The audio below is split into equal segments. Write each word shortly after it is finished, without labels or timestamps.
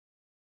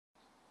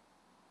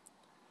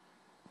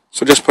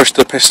So just push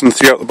the piston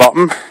through out the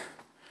bottom.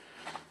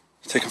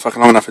 It's taken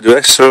fucking long enough to do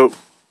this, so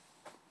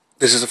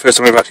this is the first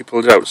time I've actually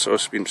pulled it out, so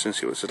it's been interesting to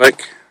see what it's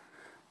like.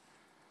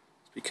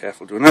 Be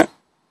careful doing it.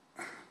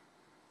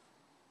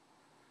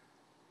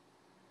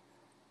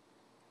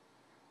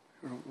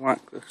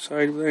 Whack the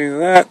side with any of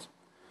that.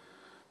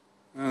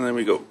 And there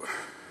we go. Put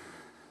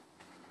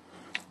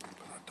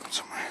that down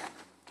somewhere.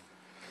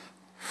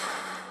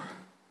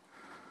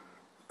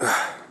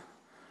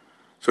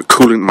 So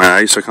cooling my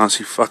eyes, so I can't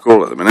see fuck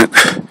all at the minute.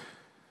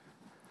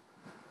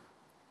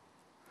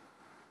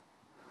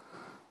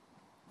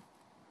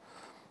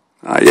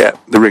 Yeah,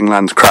 the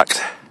ringland's cracked.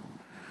 I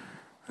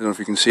don't know if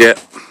you can see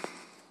it.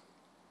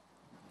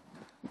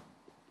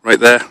 Right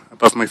there,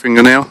 above my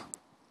fingernail.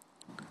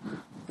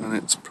 And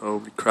it's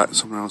probably cracked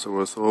somewhere else, I would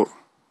have thought.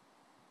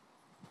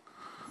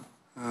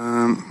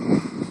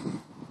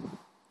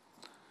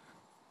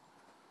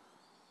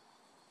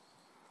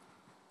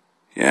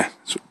 Yeah,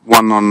 it's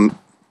one on,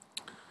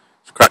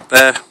 it's cracked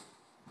there.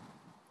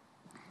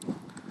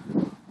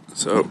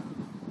 So,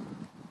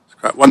 it's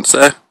cracked once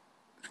there,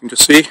 you can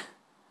just see.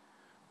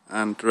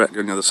 And directly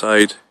on the other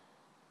side.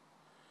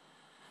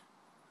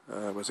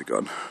 Where's it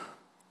gone? There's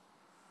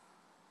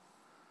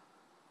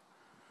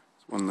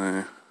one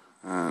there,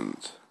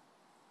 and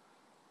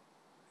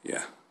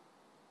yeah.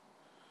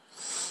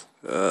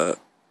 There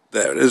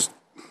it is.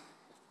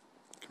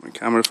 Get my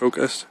camera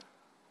focused.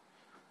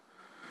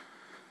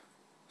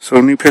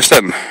 So new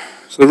piston.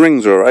 So the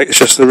rings are alright, it's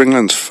just the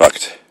ringland's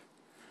fucked.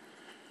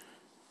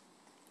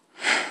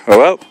 Oh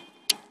well.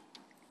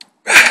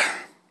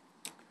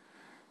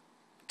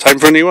 Time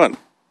for a new one.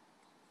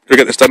 Gotta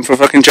get this done for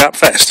fucking Jap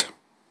Fest.